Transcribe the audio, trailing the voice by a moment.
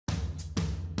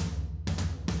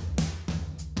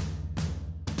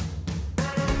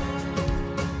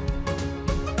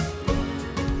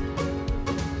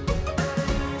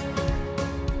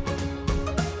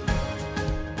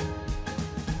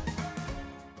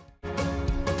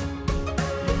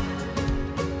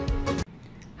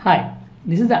Hi,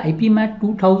 this is the IPMAT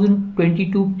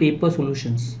 2022 paper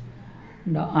solutions.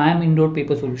 I am INDORE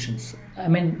paper solutions. I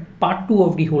mean part 2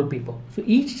 of the whole paper. So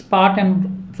each part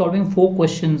I'm solving 4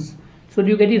 questions so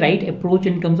you get the right approach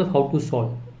in terms of how to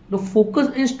solve. The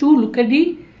focus is to look at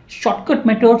the shortcut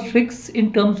method tricks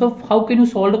in terms of how can you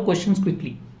solve the questions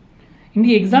quickly. In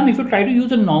the exam, if you try to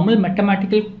use a normal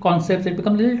mathematical concepts, it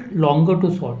becomes a little longer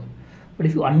to solve. But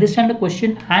if you understand the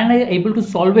question and are able to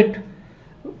solve it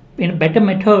in a better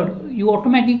method, you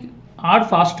automatically are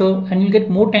faster and you'll get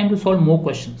more time to solve more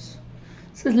questions.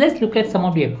 So let's look at some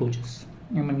of the approaches.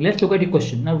 Let's look at the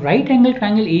question. Now, right angle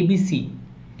triangle ABC.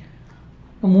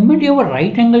 The moment you have a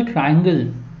right angle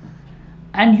triangle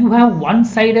and you have one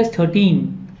side as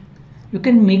 13, you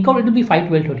can make out it will be 5,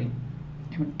 12,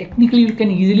 13. Technically, you can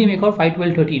easily make out 5,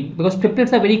 12, 13 because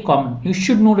triplets are very common. You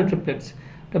should know the triplets.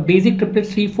 The basic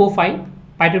triplets 3, 4, 5,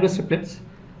 Pythagoras triplets,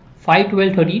 5,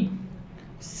 12, 13.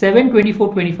 7,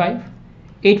 24, 25,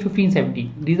 8, 15,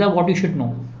 17. These are what you should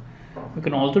know. You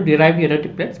can also derive the other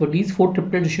triplets, but these 4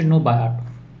 triplets you should know by heart.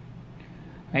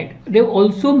 Right? They've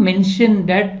also mentioned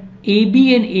that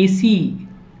AB and AC,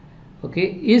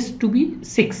 okay, is to be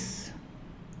 6.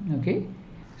 Okay,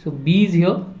 so B is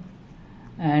here,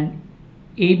 and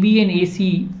AB and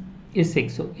AC is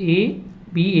 6. So A,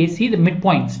 B, AC, the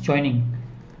midpoints joining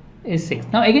is 6.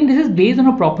 Now again, this is based on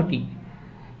a property.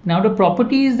 Now the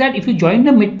property is that if you join the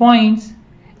midpoints,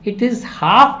 it is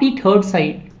half the third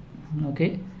side.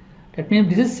 Okay, that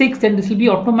means if this is 6, then this will be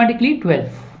automatically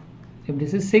 12. If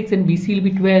this is 6 and BC will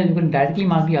be 12, you can directly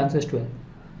mark the answer as 12.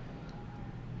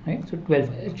 Right, so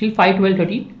 12, actually 5, 12,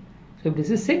 13. So if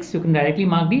this is 6, you can directly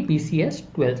mark the BC as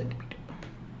 12 centimeter.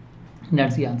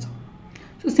 That's the answer.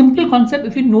 So simple concept.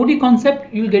 If you know the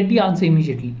concept, you will get the answer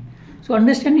immediately. So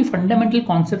understand the fundamental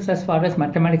concepts as far as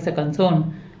mathematics are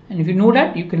concerned. And if you know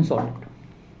that, you can solve it.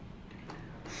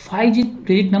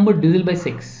 5-digit number divisible by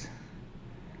 6.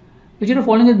 Which of the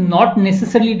following is not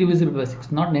necessarily divisible by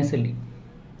 6? Not necessarily.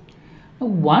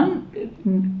 Now,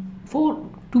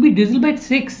 to be divisible by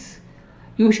 6,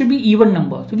 you should be even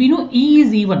number. So we know E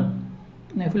is even.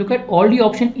 Now if you look at all the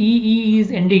option, E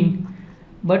is ending.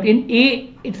 But in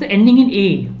A, it's ending in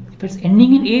A. If it's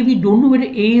ending in A, we don't know whether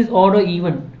A is odd or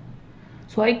even.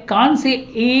 So I can't say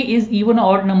A is even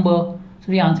or odd number.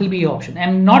 So the answer will be A option. I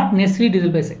am not necessarily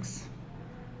divisible by 6.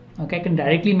 Okay, I can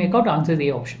directly make out answer is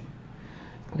A option.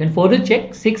 You can further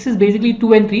check. 6 is basically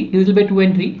 2 and 3, divisible by 2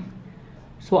 and 3.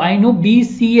 So I know B,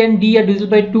 C and D are divisible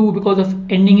by 2 because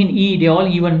of ending in E. They are all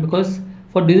even because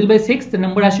for divisible by 6, the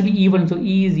number has to be even. So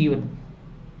E is even.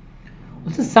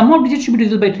 Also, sum of digits should be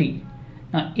divisible by 3.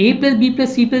 Now A plus B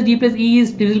plus C plus D plus E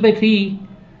is divisible by 3.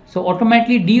 So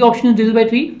automatically D option is divisible by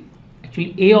 3.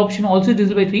 Actually A option also is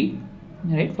divisible by 3.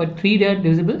 Right, for 3 they are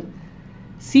divisible.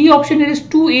 C option, there is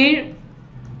 2A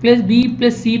plus B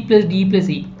plus C plus D plus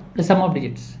E, the sum of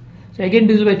digits. So again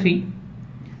divisible by 3.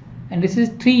 And this is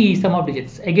 3E, sum of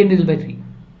digits, again divisible by 3.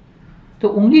 The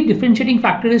only differentiating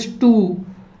factor is 2,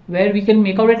 where we can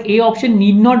make out that A option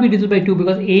need not be divisible by 2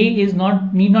 because A is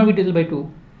need not be divisible by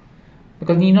 2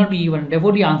 because need not be even.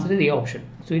 Therefore the answer is A option.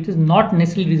 So it is not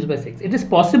necessarily divisible by 6. It is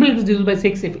possible it is divisible by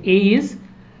 6 if A is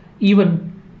even.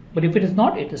 But if it is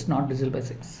not divisible by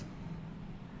 6.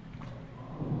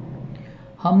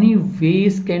 How many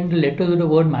ways can the letters of the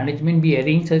word management be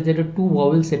arranged such that the 2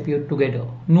 vowels appear together?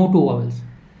 No 2 vowels.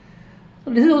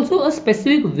 So this is also a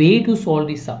specific way to solve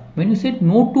this sum. When you said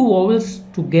no 2 vowels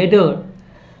together,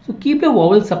 so keep the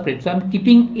vowels separate. So I am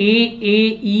keeping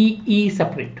E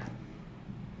separate.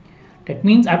 That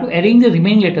means I have to arrange the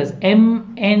remaining letters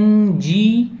M, N,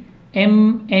 G,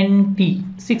 M, N, T.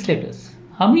 6 letters.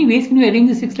 How many ways can you arrange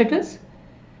the 6 letters?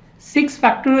 6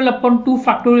 factorial upon 2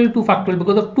 factorial, 2 factorial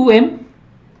because of 2m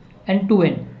and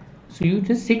 2n. So you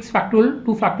just 6 factorial,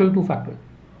 2 factorial, 2 factorial.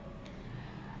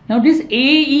 Now this A,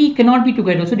 E cannot be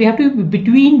together. So they have to be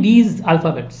between these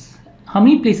alphabets. How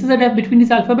many places are there between these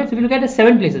alphabets? If you look at the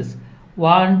 7 places.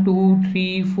 1, 2,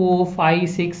 3, 4, 5,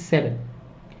 6, 7.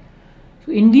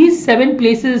 So in these 7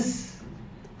 places,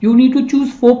 you need to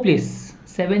choose 4 places.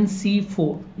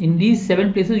 7C4. In these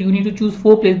 7 places, you need to choose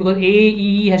 4 places because A,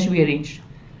 E has to be arranged.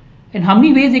 And how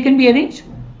many ways they can be arranged?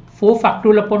 4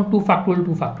 factorial upon 2 factorial,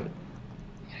 2 factorial.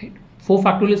 Right? 4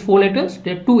 factorial is 4 letters.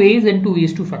 There are 2 A's and 2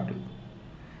 E's, 2 factorial.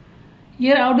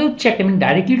 Here I would have checked.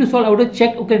 Directly to solve, I would have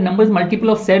checked. Okay, the number is multiple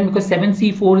of 7 because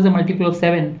 7C4 is a multiple of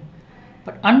 7.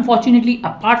 But unfortunately,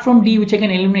 apart from D, which I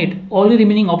can eliminate, all the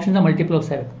remaining options are multiple of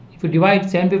 7. If you divide,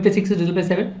 756 is divisible by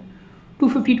 7,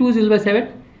 252 is divisible by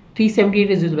 7.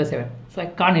 378 is divisible by 7. So I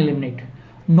can't eliminate.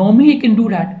 Normally I can do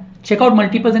that. Check out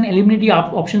multiples and eliminate the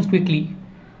options quickly.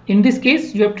 In this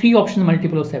case, you have 3 options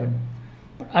multiple of 7.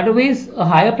 Otherwise, a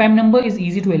higher prime number is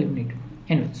easy to eliminate.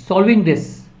 Anyway, solving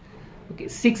this. Okay,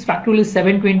 6 factorial is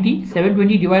 720.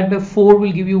 720 divided by 4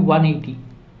 will give you 180.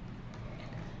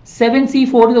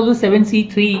 7C4 is also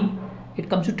 7C3. It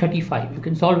comes to 35. You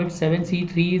can solve it.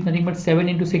 7C3 is nothing but 7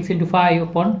 into 6 into 5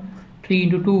 upon 3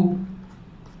 into 2,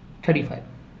 35.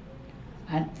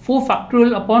 And 4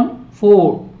 factorial upon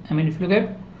 4, I mean, if you look at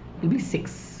it, will be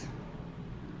 6.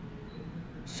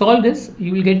 Solve this,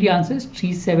 you will get the answers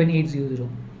 37800,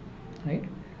 right?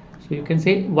 So you can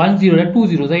say 10, there are 2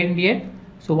 zeros right in the end.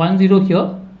 So 10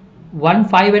 here, 1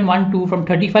 5 and 1 2. From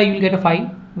 35 you will get a 5,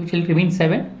 which will remain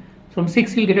 7. From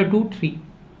 6 you will get a 2 3.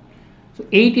 So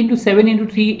 8 into 7 into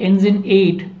 3 ends in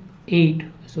 8 8.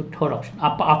 So third option.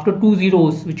 After 2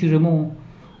 zeros which you remove,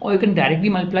 or you can directly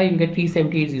multiply, you will get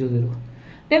 37800.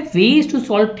 There are ways to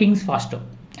solve things faster.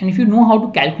 And if you know how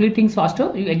to calculate things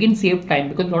faster, you again save time,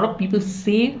 because a lot of people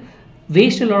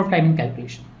waste a lot of time in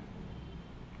calculation.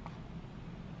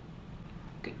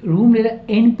 Okay. Room there are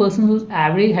n persons whose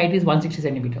average height is 160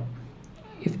 centimeter.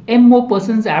 If m more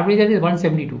persons, average height is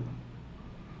 172.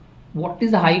 What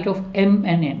is the height of m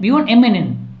and n? We want m and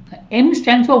n. M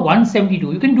stands for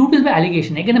 172. You can do this by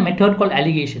alligation. Again, a method called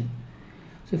alligation.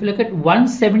 So if you look at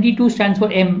 172 stands for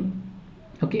m.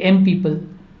 Okay, m people.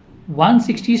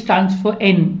 160 stands for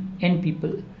n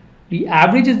people. The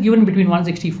average is given between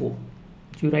 164.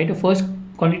 So you write a first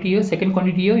quantity here, second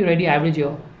quantity here, you write the average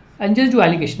here, and just do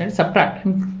alligation, right? Subtract.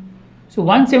 So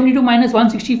 172 minus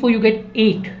 164 you get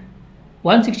 8.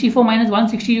 164 minus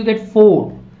 160 you get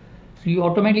 4. So you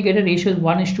automatically get a ratio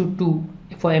 1:2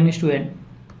 for m is to n.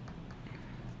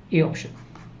 A option.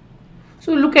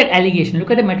 So look at alligation.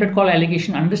 Look at a method called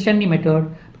alligation. Understand the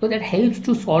method, because that helps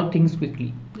to solve things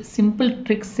quickly. The simple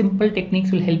tricks, simple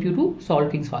techniques will help you to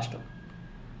solve things faster.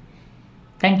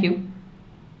 Thank you.